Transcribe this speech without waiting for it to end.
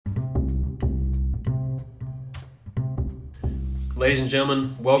Ladies and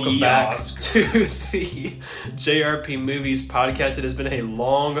gentlemen, welcome back to the JRP Movies Podcast. It has been a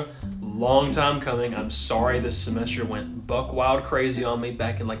long time coming. I'm sorry this semester went buck wild crazy on me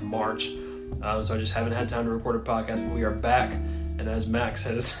back in March. So I just haven't had time to record a podcast, but we are back. And as Max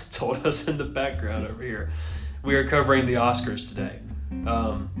has told us in the background over here, we are covering the Oscars today.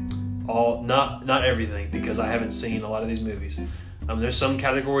 Not everything, because I haven't seen a lot of these movies. There's some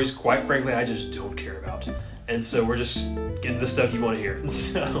categories, quite frankly, I just don't care about. And so we're just getting the stuff you want to hear. And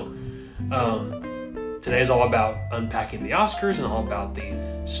so today is all about unpacking the Oscars and all about the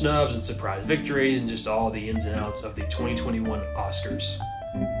snubs and surprise victories and just all the ins and outs of the 2021 Oscars.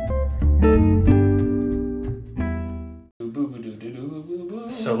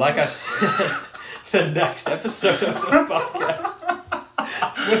 So like I said, the next episode of the podcast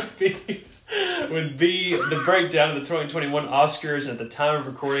would be the breakdown of the 2021 Oscars. And at the time of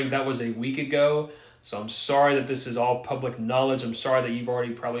recording, that was a week ago. So I'm sorry that this is all public knowledge. I'm sorry that you've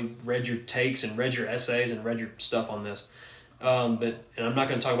already probably read your takes and read your essays and read your stuff on this. And I'm not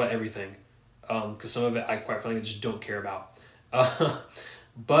going to talk about everything because some of it I quite frankly just don't care about.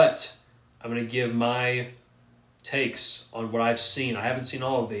 But I'm going to give my takes on what I've seen. I haven't seen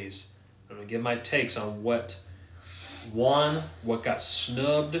all of these. I'm going to give my takes on what won, what got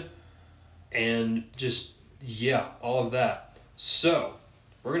snubbed, and just, all of that. So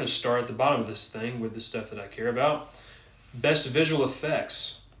we're going to start at the bottom of this thing with the stuff that I care about. Best visual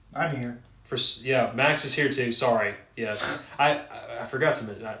effects. I'm here. Max is here too. Sorry. Yes. I forgot to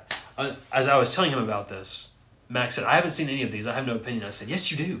mention that. As I was telling him about this, Max said, I haven't seen any of these. I have no opinion. I said, yes,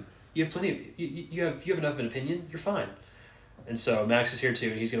 you do. You have plenty of... You have enough of an opinion. You're fine. And so Max is here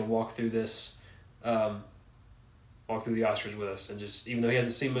too, and he's going to walk through this... walk through the Oscars with us. And just, even though he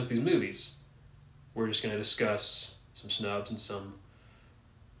hasn't seen most of these movies, we're just going to discuss some snubs and some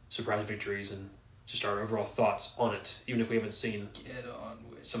surprise victories and just our overall thoughts on it, even if we haven't seen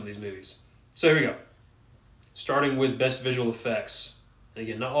some of these movies. So here we go. Starting with best visual effects. And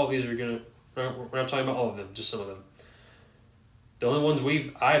again, not all of these are we're not talking about all of them, just some of them. The only ones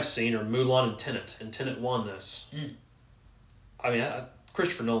I've seen are Mulan and Tenet won this. I mean,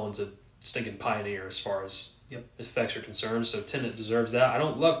 Christopher Nolan's a stinking pioneer as far as effects are concerned, so Tenet deserves that. I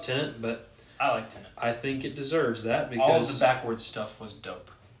don't love Tenet, but I like Tenet. I think it deserves that because all of the backwards stuff was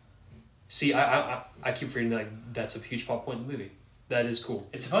dope. See, I keep forgetting that that's a huge plot point in the movie. That is cool.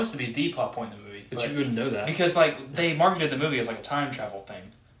 It's supposed to be the plot point in the movie. But you wouldn't know that. Because, they marketed the movie as, a time travel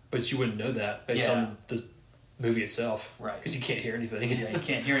thing. But you wouldn't know that based on the movie itself. Right. Because you can't hear anything. Yeah, you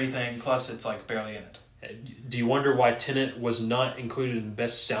can't hear anything, plus it's, barely in it. Do you wonder why Tenet was not included in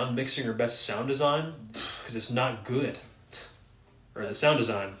Best Sound Mixing or Best Sound Design? Because it's not good. Or the sound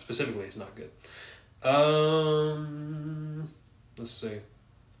design, specifically, is not good. Let's see.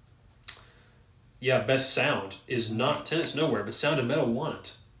 Yeah, Best Sound is not Tenet's nowhere, but Sound of Metal won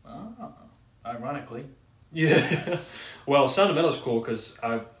it. Oh, ironically. Yeah. Well, Sound of Metal is cool because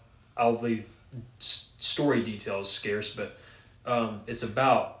I'll leave story details scarce, but it's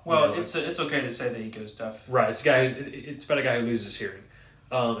about... Well, it's okay to say the ego stuff. Right, it's about a guy who loses his hearing.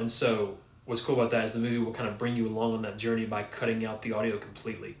 And so what's cool about that is the movie will kind of bring you along on that journey by cutting out the audio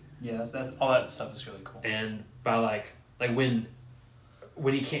completely. Yeah, that's all that stuff is really cool. And by when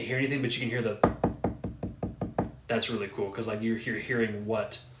he can't hear anything, but you can hear that's really cool because you're hearing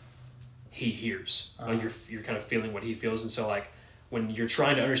what he hears. You're kind of feeling what he feels, and so when you're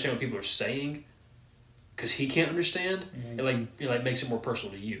trying to understand what people are saying, because he can't understand, it makes it more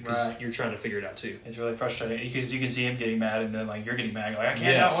personal to you because you're trying to figure it out too. It's really frustrating because you can see him getting mad, and then you're getting mad. I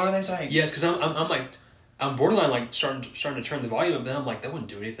can't. What are they saying? Yes, because I'm borderline starting to turn the volume up. Then I'm that wouldn't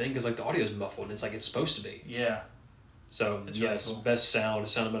do anything because the audio is muffled and it's supposed to be. Yeah. So it's really cool. Best Sound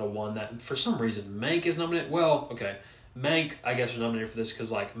of Metal won that. For some reason, Mank is nominated. Well, okay, Mank I guess was nominated for this because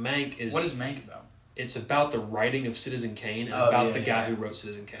Mank is. What is Mank about? It's about the writing of Citizen Kane and about the guy who wrote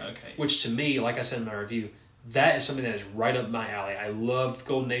Citizen Kane. Okay. Which to me, like I said in my review, that is something that is right up my alley. I love the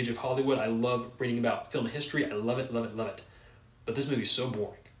golden age of Hollywood. I love reading about film history. I love it. But this movie is so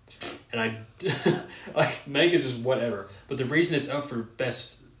boring. And Mank is just whatever. But the reason it's up for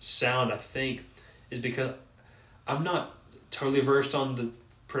Best Sound, I think, is because I'm not totally versed on the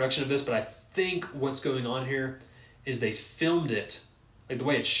production of this, but I think what's going on here is they filmed it. The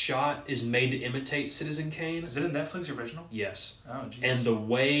way it's shot is made to imitate Citizen Kane. Is it a Netflix original? Yes. Oh, geez. And the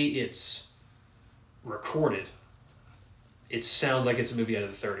way it's recorded, it sounds like it's a movie out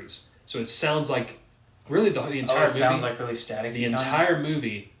of the 30s. So it sounds like really the entire movie. It sounds really static. The entire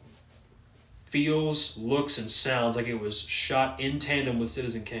movie feels, looks, and sounds like it was shot in tandem with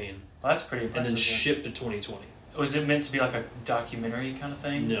Citizen Kane. Well, that's pretty impressive. And then shipped to 2020. Was it meant to be a documentary kind of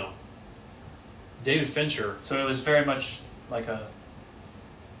thing? No. David Fincher. So it was very much like a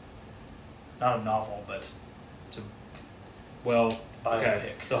not a novel, but well, biopic.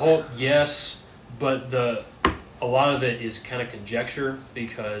 Okay. The whole yes, but a lot of it is kind of conjecture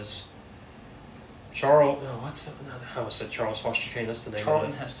because Charles. No, I almost said Charles Foster Kane. That's the name Charlton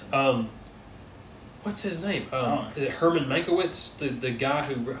of it. Heston. What's his name? Is it Herman Mankiewicz? The guy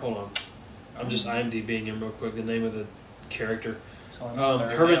who hold on, I'm just IMDbing him real quick. The name of the character.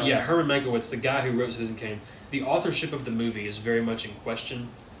 Herman Mankiewicz, the guy who wrote Citizen Kane. The authorship of the movie is very much in question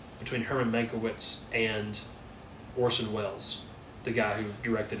between Herman Mankiewicz and Orson Welles, the guy who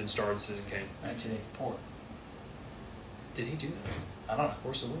directed and starred in Citizen Kane. 1984. Did he do that? I don't know.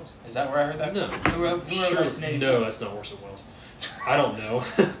 Orson Welles? Is that where I heard that No. from? Who wrote 1984? No, that's not Orson Welles. I don't know.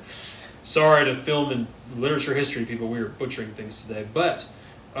 Sorry to film and literature history people, we were butchering things today. But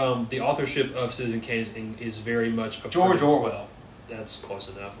the authorship of Citizen Kane is very much... George Orwell. That's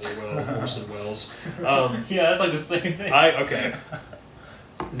close enough. Orson Welles. Yeah, that's like the same thing. Okay.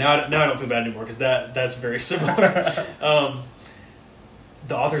 Now I don't feel bad anymore because that's very similar.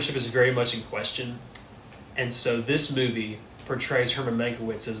 The authorship is very much in question. And so this movie portrays Herman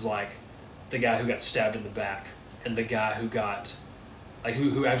Mankiewicz as like the guy who got stabbed in the back and the guy who got... Like,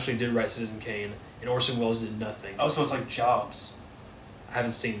 who actually did write Citizen Kane, and Orson Welles did nothing. Oh, so it's like Jobs. I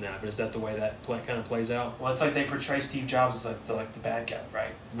haven't seen that, but is that the way that kind of plays out? Well, it's like they portray Steve Jobs as like the bad guy,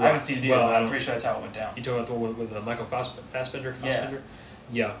 right? I haven't seen it either, but I'm pretty sure that's how it went down. You talking about the one with Michael Fassbender? Yeah.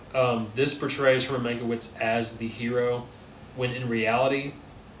 Yeah. This portrays Herman Mankiewicz as the hero, when in reality,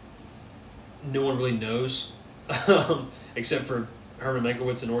 no one really knows, except for Herman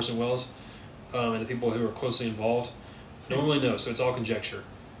Mankiewicz and Orson Welles, and the people who are closely involved. No one really knows, so it's all conjecture.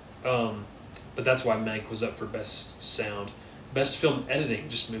 But that's why Mank was up for Best Sound. Best Film Editing,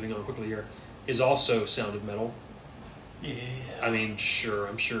 just moving on quickly here, is also Sound of Metal. Yeah. I mean, sure,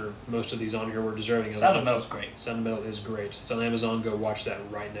 I'm sure most of these on here were deserving of it. Sound of Metal's great. Sound of Metal is great. It's on Amazon, go watch that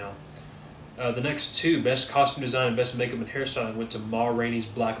right now. The next two, Best Costume Design and Best Makeup and Hairstyling, went to Ma Rainey's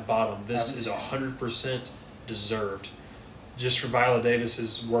Black Bottom. This is 100% deserved, just for Viola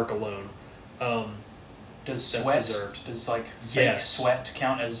Davis's work alone. Does that's sweat, deserved. does like fake sweat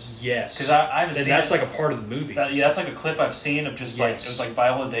count as... Yes. Because I haven't seen that's it. like a part of the movie. That's like a clip I've seen of just like, it was like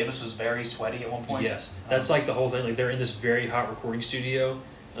Viola Davis was very sweaty at one point. Yes. That's like the whole thing. Like they're in this very hot recording studio,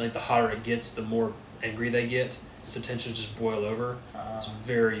 and like the hotter it gets, the more angry they get. So tensions just boil over. It's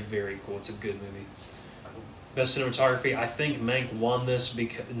very, very cool. It's a good movie. Cool. Best cinematography, I think Mank won this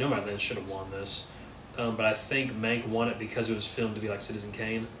because... Nobody then should have won this. But I think Mank won it because it was filmed to be like Citizen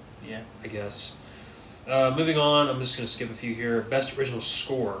Kane. Yeah. I guess. Moving on, I'm just going to skip a few here. Best original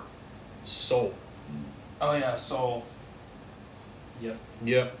score, Soul. Oh yeah, Soul.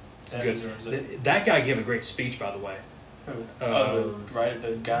 Yep. It's good. That guy gave a great speech, by the way. Who?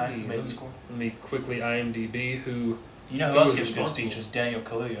 The guy who made the score. Let me quickly IMDb who. You know who else gave a good speech was Daniel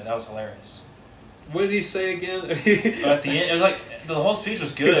Kaluuya. That was hilarious. What did he say again? At the end, it was like the whole speech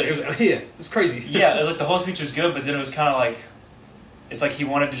was good. It's crazy. Yeah, it was like the whole speech was good, but then it was kind of like. It's like he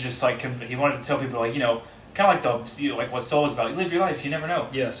wanted to just like he wanted to tell people like kind of like like what Soul is about. You live your life, you never know.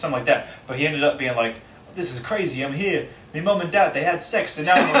 Yeah, something like that. But he ended up being like, "This is crazy. I'm here. My mom and dad they had sex, and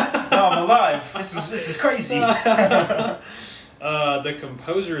now I'm alive. This is crazy." The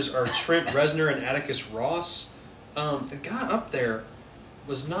composers are Trent Reznor and Atticus Ross. The guy up there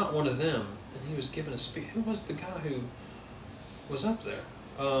was not one of them, and he was given a speech. Who was the guy who was up there?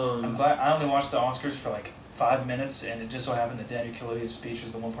 I'm glad I only watched the Oscars for like 5 minutes, and it just so happened that Daniel Kaluuya's speech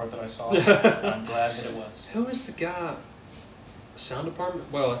was the one part that I saw. And I'm glad that it was. Who is the guy? Sound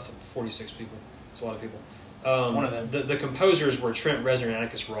department? Well, that's 46 people. That's a lot of people. One of them. The composers were Trent Reznor and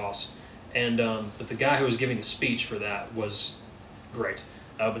Atticus Ross, and but the guy who was giving the speech for that was great.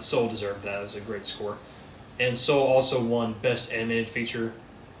 But Soul deserved that. It was a great score. And Soul also won Best Animated Feature.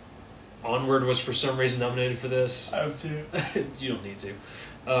 Onward was for some reason nominated for this. I have to. You don't need to.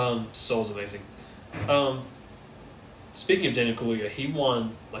 Soul's amazing. Speaking of Daniel Kaluuya, he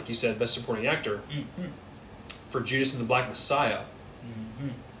won, like you said, Best Supporting Actor for Judas and the Black Messiah.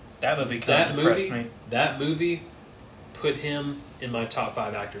 Mm-hmm. That movie kind of impressed me. That movie put him in my top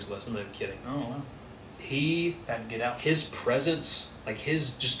 5 actors list. I'm not even kidding. Oh, wow. That Get Out. His presence, like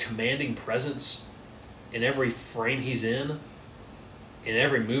his just commanding presence in every frame he's in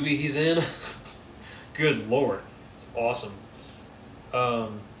every movie he's in, good Lord, it's awesome.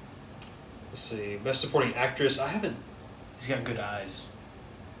 Let's see, Best Supporting Actress. He's got good eyes.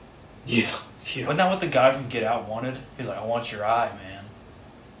 Yeah. Wasn't that what the guy from Get Out wanted? He was like, "I want your eye, man."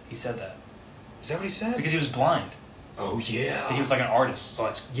 He said that. Is that what he said? Because he was blind. Oh yeah. He was like an artist.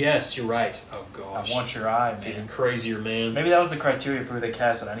 Oh, yes, you're right. Oh gosh. I want your eye, man. It's even crazier, man. Maybe that was the criteria for who they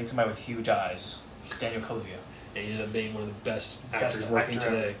casted. I need somebody with huge eyes. Daniel Kaluuya. and he ended up being one of the best actors working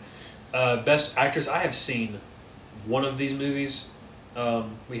today. Best actress, I have seen one of these movies.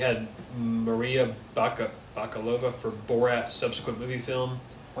 We had Maria Bakalova for Borat's subsequent movie film.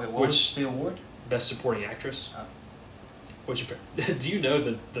 Wait, what was the award? Best Supporting Actress. Oh. Which, do you know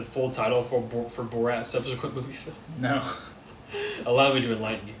the full title for Borat's subsequent movie film? No. Allow me to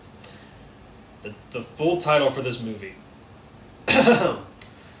enlighten you. The full title for this movie: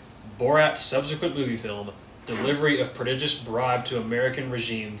 Borat's subsequent movie film, delivery of prodigious bribe to American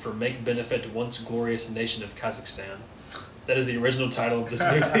regime for make benefit to once glorious nation of Kazakhstan. That is the original title of this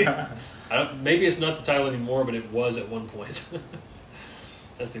movie. Maybe it's not the title anymore, but it was at one point.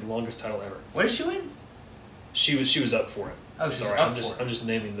 That's the longest title ever. What did she win? She was up for it. Oh, she's up for it. I'm just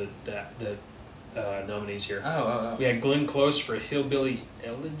naming the nominees here. Oh. We had Glenn Close for Hillbilly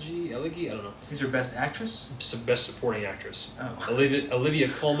Elegy. I don't know. Is her Best Actress? Best Supporting Actress. Oh. Olivia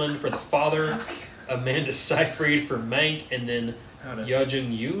Colman for The Father. Amanda Seyfried for Mank, and then Yo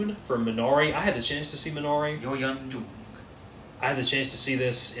Jung Yoon for Minari. I had the chance to see Minari. Yo Jung Yoon. I had the chance to see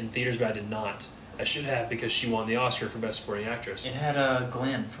this in theaters, but I did not. I should have, because she won the Oscar for Best Supporting Actress. It had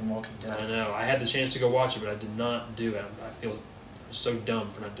Glenn from Walking Dead. I know. I had the chance to go watch it, but I did not do it. I feel so dumb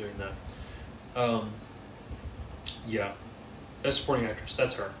for not doing that. Yeah. Best Supporting Actress.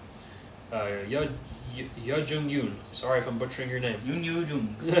 That's her. Yo Jung Yoon. Sorry if I'm butchering your name. Yoon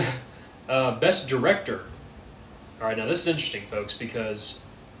Jung. Best Director. All right, now this is interesting, folks, because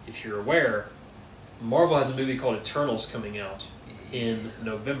if you're aware, Marvel has a movie called Eternals coming out in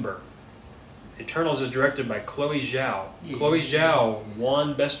November. Eternals is directed by Chloe Zhao. Yeah. Chloe Zhao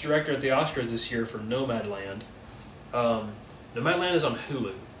won Best Director at the Oscars this year for Nomadland. Nomadland is on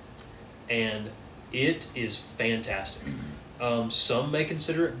Hulu, and it is fantastic. Some may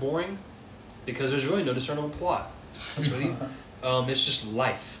consider it boring because there's really no discernible plot. It's just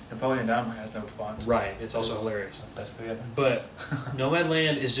life. Napoleon Dynamite has no plot. Right. It's also hilarious. Best movie ever. But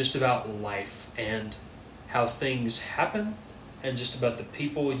Nomadland is just about life and how things happen, and just about the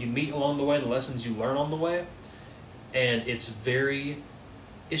people you meet along the way and the lessons you learn on the way. And it's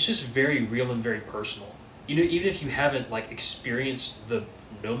just very real and very personal. You know, even if you haven't experienced the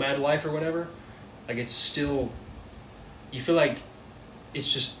nomad life or whatever, it's still, you feel like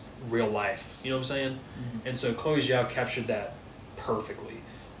it's just real life. You know what I'm saying? Mm-hmm. And so Chloe Zhao captured that perfectly.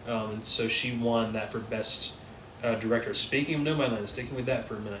 And so she won that for Best Director. Speaking of Nomadland, sticking with that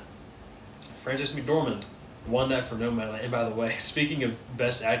for a minute, Frances McDormand won that for Nomadland. And by the way, speaking of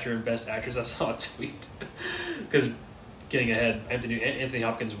Best Actor and Best Actress, I saw a tweet. Because, getting ahead, Anthony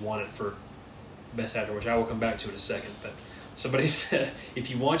Hopkins won it for Best Actor, which I will come back to in a second. But somebody said, if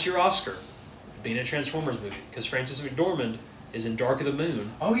you want your Oscar, be in a Transformers movie. Because Frances McDormand is in Dark of the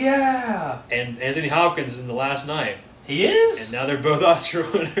Moon. Oh, yeah! And Anthony Hopkins is in The Last Night. He is? And now they're both Oscar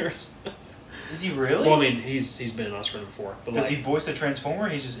winners. Is he really? Well, I mean, he's been an Oscar winner before. But does he voice a Transformer, or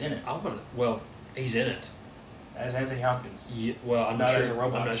he's just in it? He's in it. As Anthony Hopkins? Yeah, well, I'm not sure. As a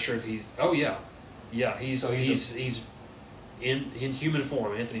robot. I'm not sure if he's... Oh, yeah. Yeah, he's in human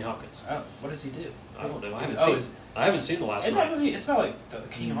form, Anthony Hopkins. Oh, what does he do? I don't know. I haven't seen The Last Night. That movie, it's not like the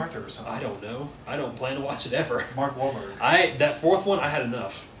King Arthur or something. I don't know. I don't plan to watch it ever. Mark Wahlberg. That fourth one, I had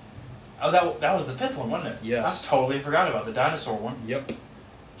enough. Oh, that was the fifth one, wasn't it? Yes. I totally forgot about the dinosaur one. Yep.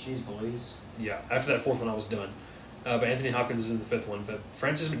 Jeez Louise. Yeah, after that fourth one, I was done. But Anthony Hopkins is in the fifth one. But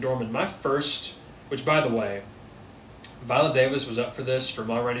Frances McDormand, my first, which, by the way, Viola Davis was up for this for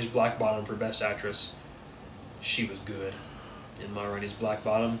Ma Rainey's Black Bottom for Best Actress. She was good in Ma Rainey's Black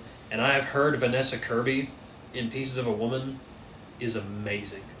Bottom. And I have heard Vanessa Kirby in Pieces of a Woman is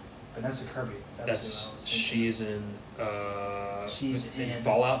amazing. Vanessa Kirby. She's in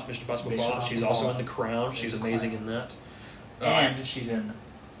Fallout, Mission Impossible Fallout. She's also in The Crown. She's amazing in that. And she's in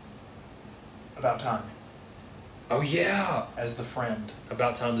About Time. Oh, yeah. As the friend.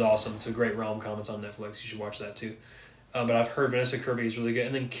 About Time's awesome. It's a great rom-com. It's on Netflix. You should watch that, too. But I've heard Vanessa Kirby is really good.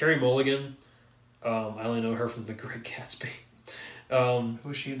 And then Carey Mulligan. I only know her from The Great Gatsby. Who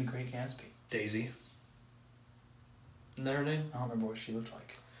is she in The Great Gatsby? Daisy. Isn't that her name? I don't remember what she looked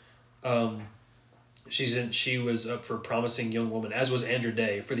like. She was up for Promising Young Woman, as was Andra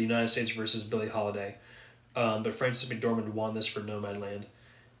Day for The United States versus Billie Holiday. But Frances McDormand won this for Nomadland.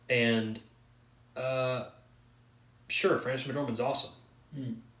 And, sure, Frances McDormand's awesome.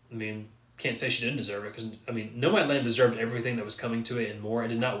 I mean, can't say she didn't deserve it, because, I mean, Nomadland deserved everything that was coming to it and more. It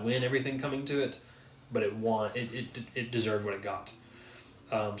did not win everything coming to it, but it won. It deserved what it got.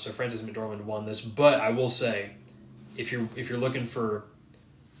 So Frances McDormand won this. But I will say, if you're looking for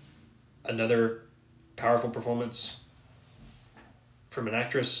another powerful performance from an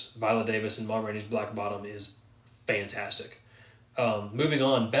actress, Viola Davis in Ma Rainey's Black Bottom is fantastic. Moving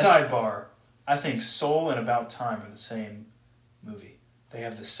on. Sidebar. I think Soul and About Time are the same movie. They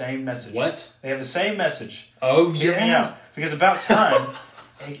have the same message. What? They have the same message. Oh, Hear me out. Because About Time,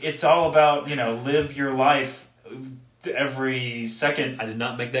 it's all about, live your life every second. I did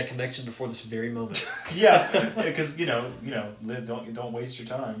not make that connection before this very moment. Yeah, because, live, don't waste your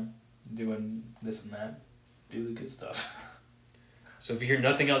time doing this and that. Do the good stuff. So if you hear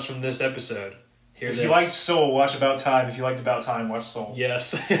nothing else from this episode, If you liked Soul, watch About Time. If you liked About Time, watch Soul.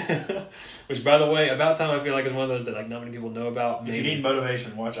 Yes. Which, by the way, About Time I feel like is one of those that like not many people know about. If you need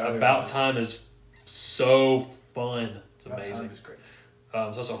motivation, watch About Time is so fun. It's amazing. About Time is great.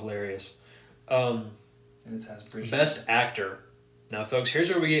 It's also hilarious. And it has Best Actor. Now, folks, here's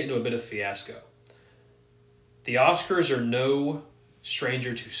where we get into a bit of fiasco. The Oscars are no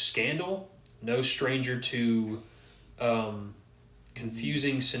stranger to scandal, no stranger to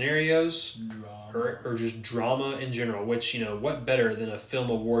confusing scenarios, or just drama in general, which, what better than a film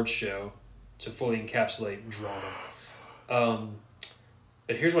awards show to fully encapsulate drama.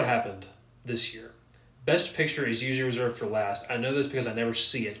 But here's what happened this year. Best Picture is usually reserved for last. I know this because I never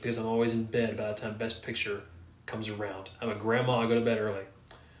see it, because I'm always in bed by the time Best Picture comes around. I'm a grandma, I go to bed early.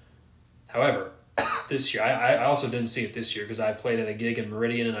 However, this year, I also didn't see it this year because I played at a gig in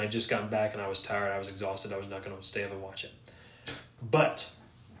Meridian and I had just gotten back and I was tired, I was exhausted, I was not going to stay up and watch it. But,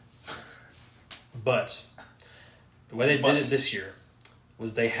 the way they did it this year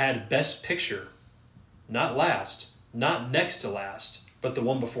was they had Best Picture, not last, not next to last, but the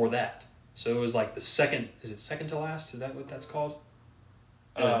one before that. So it was like the second, is it second to last? Is that what that's called?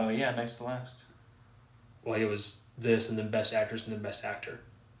 Yeah, next to last. Like it was this and then Best Actress and then Best Actor.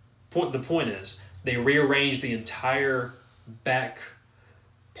 The point is, they rearranged the entire back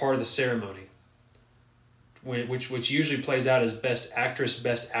part of the ceremony, which usually plays out as Best Actress,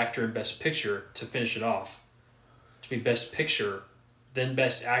 Best Actor, and Best Picture to finish it off. To be Best Picture, then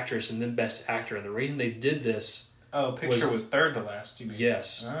Best Actress, and then Best Actor. And the reason they did this... Oh, Picture was third to last, you mean?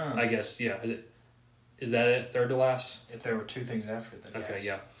 Yes. Oh. I guess, yeah. Is that it? Third to last? If there were two things after it, then okay, yes.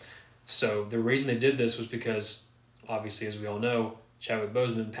 Yeah. So the reason they did this was because, obviously, as we all know, Chadwick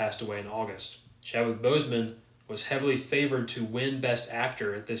Boseman passed away in August. Chadwick Boseman was heavily favored to win Best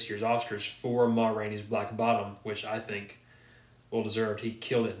Actor at this year's Oscars for Ma Rainey's Black Bottom, which I think well deserved. He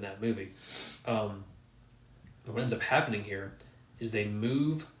killed it in that movie. But what ends up happening here is they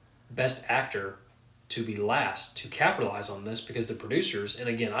move Best Actor to be last to capitalize on this because the producers, and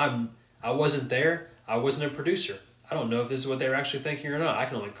again, I wasn't there, I wasn't a producer. I don't know if this is what they were actually thinking or not. I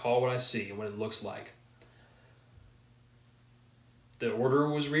can only call what I see and what it looks like. The order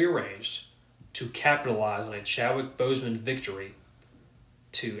was rearranged to capitalize on a Chadwick Boseman victory,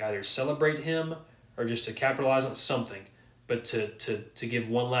 to either celebrate him or just to capitalize on something, but to give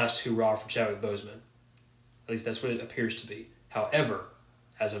one last hurrah for Chadwick Boseman. At least that's what it appears to be. However,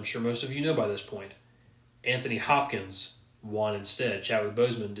 as I'm sure most of you know by this point, Anthony Hopkins won instead. Chadwick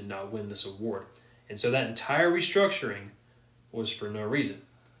Boseman did not win this award. And so that entire restructuring was for no reason.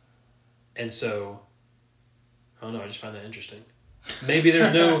 And so, I don't know, I just find that interesting. Maybe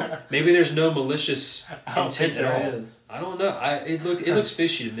there's no malicious intent at all. Is. I don't know. It looks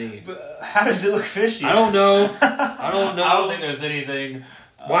fishy to me. But how does it look fishy? I don't know. I don't think there's anything.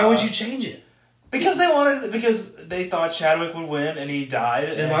 Why would you change it? Because they thought Chadwick would win and he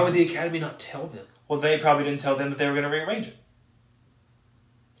died. Then why would the Academy not tell them? Well, they probably didn't tell them that they were going to rearrange it.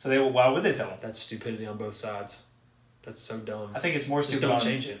 So why would they tell them? That's stupidity on both sides. That's so dumb. I think it's more stupid. Just don't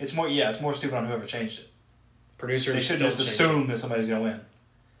change it. It's more stupid on whoever changed it. Producers, they should just assume that somebody's going to win.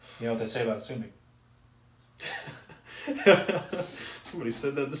 You know what they say about assuming. Somebody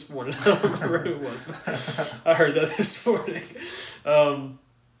said that this morning. I don't remember who it was. I heard that this morning.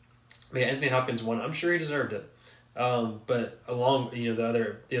 Yeah, Anthony Hopkins won. I'm sure he deserved it. But along, the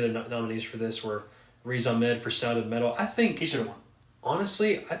other nominees for this were Riz Ahmed for Sound of Metal. I think he should have won.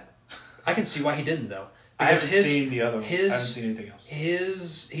 Honestly, I can see why he didn't though. I haven't seen the other one. I haven't seen anything else.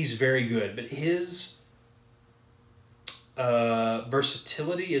 He's very good, but his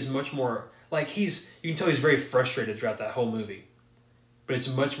versatility is much more like you can tell he's very frustrated throughout that whole movie, but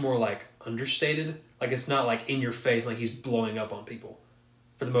it's much more like understated. Like it's not like in your face, like he's blowing up on people.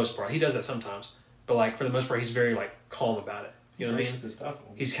 For the most part, he does that sometimes, but like for the most part, he's very like calm about it. You know what I mean? The stuff.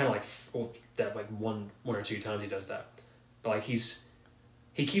 He's kind of that one or two times he does that, but like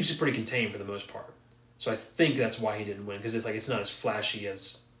he keeps it pretty contained for the most part. So I think that's why he didn't win, because it's not as flashy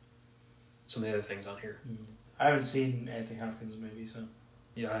as some of the other things on here. I haven't seen Anthony Hopkins' movie, so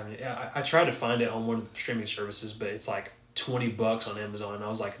yeah, I tried to find it on one of the streaming services, but it's like $20 on Amazon, and I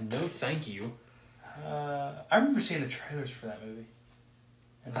was like, no, thank you. I remember seeing the trailers for that movie.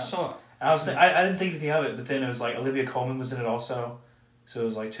 And I saw it. I didn't think anything of it, but then it was like Olivia Colman was in it also, so it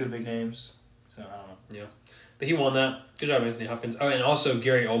was like two big names. So, I don't know. Yeah. But he won that. Good job, Anthony Hopkins. Oh, and also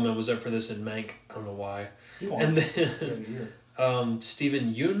Gary Oldman was up for this in Mank. I don't know why. He won. And then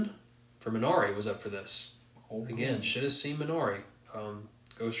Stephen Yeun for Minari was up for this. Oh, Again, cool. should have seen Minari.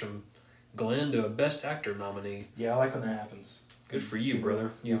 Goes from Glenn to a Best Actor nominee. Yeah, I like when that happens. Good for you,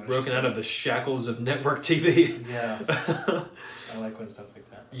 brother. Yeah, You've broken out of the shackles of network TV. Yeah. I like when stuff like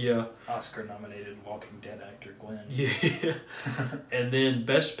that. Yeah. Oscar-nominated Walking Dead actor Glenn. Yeah. And then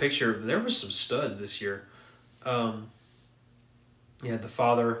Best Picture, there was some studs this year. Yeah, The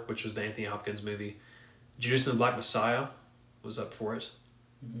Father, which was the Anthony Hopkins movie. Judas and the Black Messiah was up for it.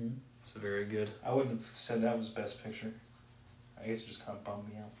 Mm-hmm. So very good. I wouldn't have said that was Best Picture. I guess it just kind of bummed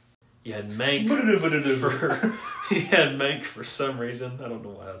me out. You had Mank for some reason. I don't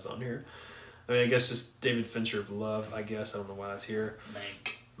know why that's on here. I mean, I guess just David Fincher of Love, I guess. I don't know why that's here.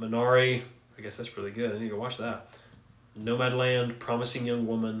 Mank. Minari, I guess that's really good. I need to go watch that. Nomadland, Promising Young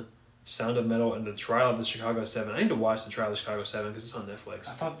Woman, Sound of Metal, and The Trial of the Chicago 7. I need to watch The Trial of the Chicago 7 because it's on Netflix.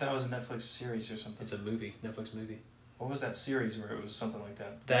 I thought that was a Netflix series or something. It's a movie, Netflix movie. What was that series where it was something like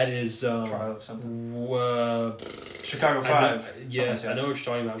that? That is... Trial of something? Chicago 5. Yes, I know what you're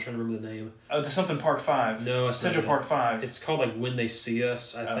talking about. I'm trying to remember the name. There's something Park 5. No, it's Central Park 5. It's called like When They See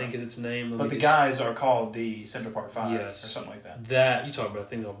Us, I think is its name. But the guys are called the Central Park 5 or yes, something like that. That, you talk about a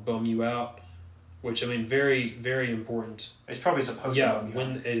thing that'll bum you out, which, I mean, very, very important. It's probably supposed to bum you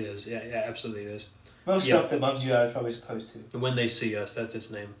out. It is. Yeah, absolutely it is. Most stuff that bums you out is probably supposed to. When They See Us, that's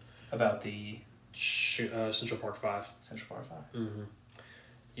its name. About the... Central Park 5. Central Park 5. Mm-hmm.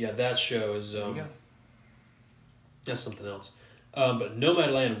 Yeah, that show is... that's something else. But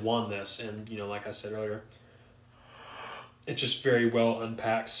Nomadland won this, and, you know, like I said earlier, it just very well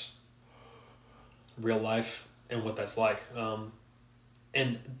unpacks real life and what that's like.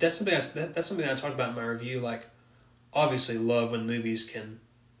 And that's something I talked about in my review. Like, obviously, love when movies can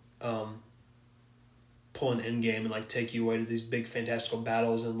pull an end game and like take you away to these big fantastical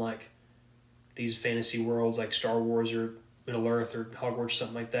battles and like these fantasy worlds like Star Wars or Middle Earth or Hogwarts or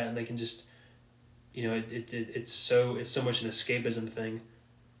something like that, and they can just, you know, it's so much an escapism thing.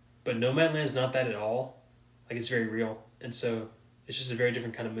 But Nomadland's not that at all. Like, it's very real, and so it's just a very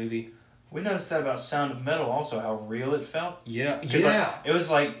different kind of movie. We noticed that about Sound of Metal also, how real it felt. Yeah. Like, it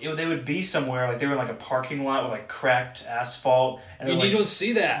was like, they would be somewhere, like they were in like a parking lot with like cracked asphalt. And you don't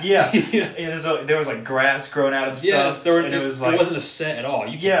see that. Yeah. And there was like grass growing out of stuff. Yes, it wasn't a set at all.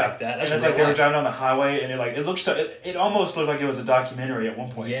 You can't like that. And it's like they were driving on the highway and it looked so, it almost looked like it was a documentary at one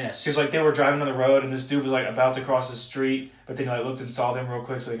point. Yes. Because like they were driving on the road and this dude was like about to cross the street, but then like looked and saw them real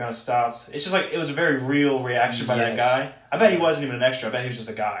quick, so they kind of stopped. It's just like, it was a very real reaction by that guy. I bet he wasn't even an extra. I bet he was just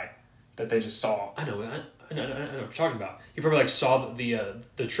a guy that they just saw. I know what you're talking about. He probably like saw the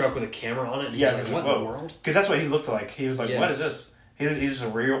truck with a camera on it, and he was like, "What in the world?" Because that's what he looked like. He was like, "What is this?" He's just a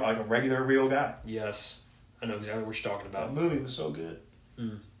regular real guy. Yes, I know exactly what you're talking about. That movie was so good.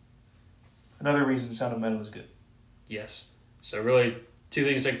 Another reason Sound of Metal is good. Yes. So really, two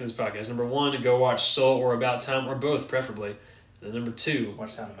things to take from this podcast. Number one, to go watch Soul or About Time, or both, preferably. And then number two,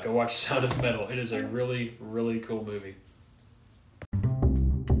 go watch Sound of Metal. It is a really, really cool movie.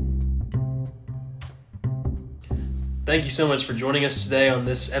 Thank you so much for joining us today on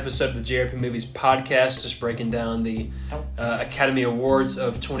this episode of the JRP Movies Podcast, just breaking down the Academy Awards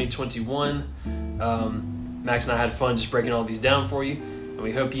of 2021. Max and I had fun just breaking all these down for you, and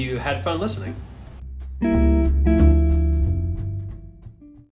we hope you had fun listening.